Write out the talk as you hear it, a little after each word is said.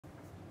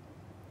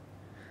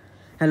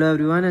Hello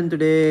everyone, and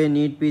today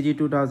Neet PG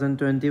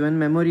 2021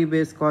 memory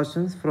based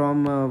questions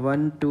from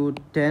 1 to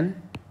 10.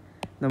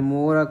 The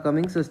more are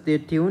coming, so stay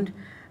tuned.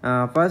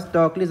 First,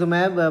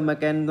 tocilizumab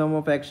mechanism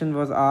of action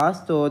was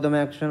asked. So the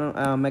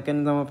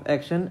mechanism of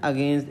action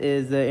against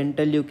is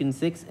interleukin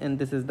 6, and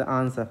this is the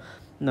answer.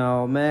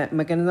 Now,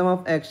 mechanism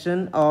of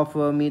action of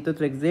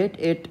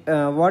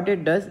methotrexate. What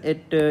it does,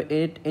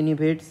 it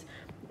inhibits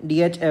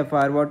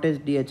DHFR. What is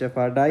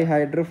DHFR?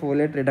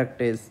 Dihydrofolate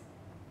reductase.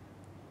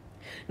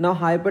 Now,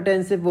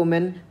 hypertensive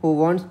woman who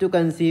wants to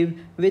conceive,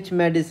 which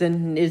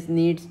medicine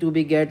needs to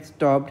be get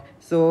stopped?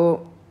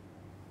 So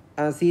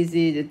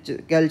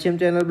calcium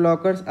channel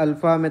blockers,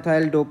 alpha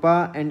methyl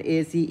dopa, and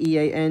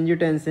ACEI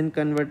angiotensin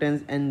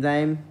convertase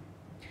enzyme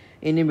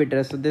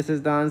inhibitors. So this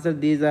is the answer.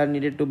 These are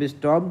needed to be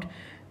stopped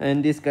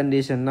in this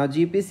condition. Now,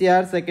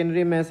 GPCR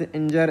secondary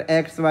messenger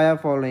acts via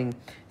following.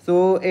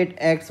 So it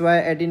acts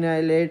via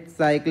adenylate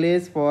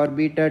cyclase for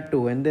beta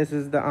 2, and this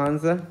is the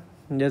answer.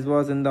 This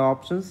was in the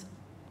options.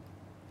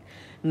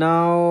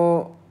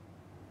 Now,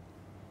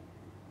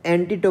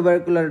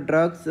 anti-tubercular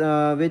drugs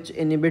which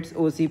inhibits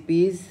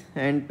OCPs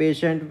and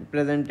patient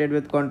presented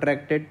with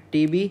contracted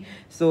TB.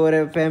 So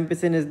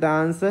rifampicin is the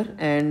answer,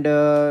 and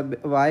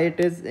why it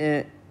is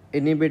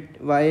inhibiting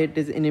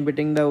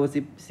the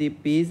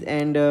OCPs,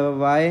 and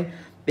why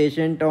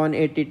patient on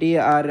ATT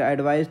are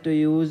advised to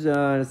use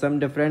some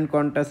different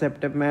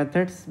contraceptive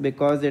methods,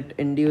 because it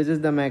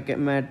induces the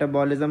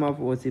metabolism of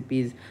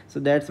OCPs. So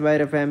that's why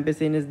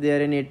rifampicin is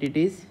there in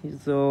ATTs.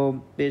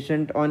 So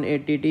patient on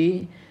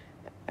ATT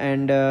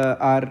and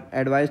are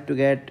advised to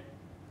get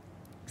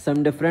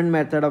some different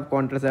method of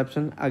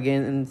contraception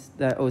against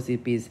the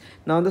OCPs.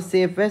 Now, the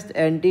safest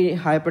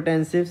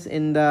antihypertensives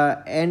in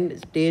the end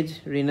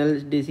stage renal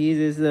disease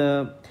is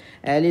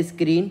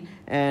aliscreen,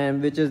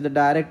 which is the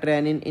direct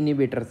renin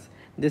inhibitors.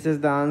 This is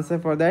the answer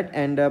for that.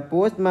 And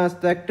post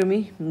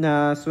mastectomy,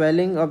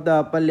 swelling of the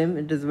upper limb.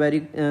 It is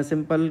very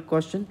simple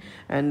question,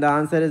 and the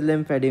answer is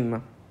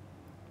lymphedema.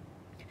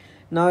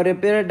 Now,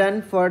 repair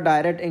done for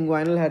direct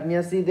inguinal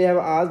hernia. See, they have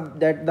asked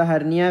that the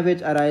hernia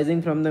which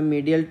arising from the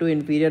medial to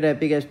inferior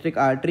epigastric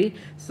artery.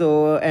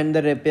 So, and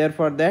the repair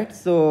for that.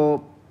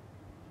 So,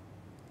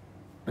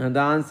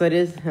 the answer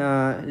is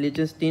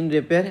Lichtenstein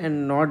repair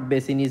and not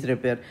Bassini's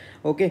repair.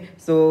 Okay,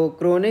 so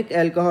chronic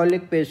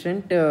alcoholic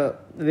patient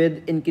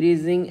with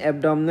increasing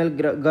abdominal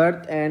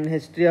girth and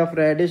history of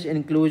radish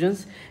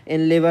inclusions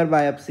in liver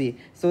biopsy.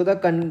 So the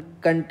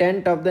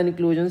content of the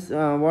inclusions,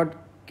 what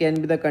can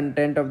be the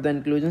content of the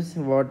inclusions?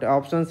 What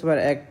options were?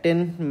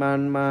 Actin,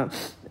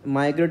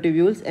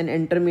 microtubules, and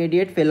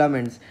intermediate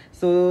filaments.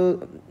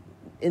 So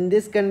in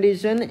this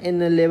condition, in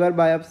the liver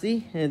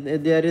biopsy,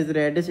 there is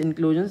radish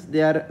inclusions.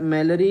 They are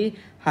Mallory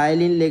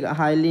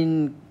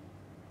hyaline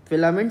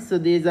filaments. So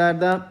these are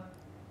the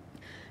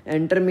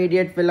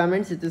intermediate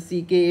filaments. It is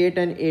CK8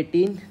 and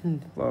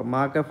 18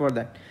 marker for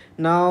that.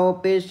 Now,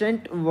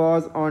 patient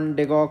was on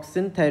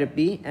digoxin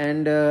therapy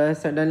and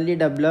suddenly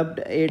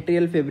developed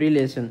atrial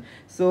fibrillation.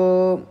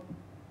 So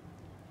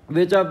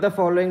which of the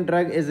following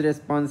drug is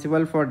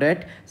responsible for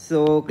that?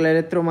 So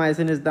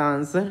clarithromycin is the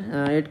answer.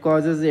 It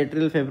causes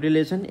atrial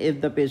fibrillation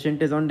if the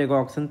patient is on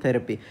digoxin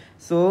therapy.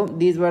 So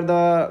these were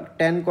the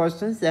 10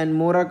 questions, and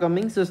more are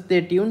coming, so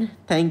stay tuned.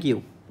 Thank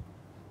you.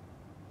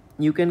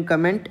 You can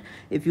comment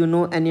if you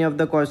know any of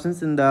the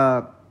questions in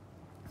the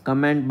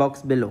comment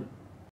box below.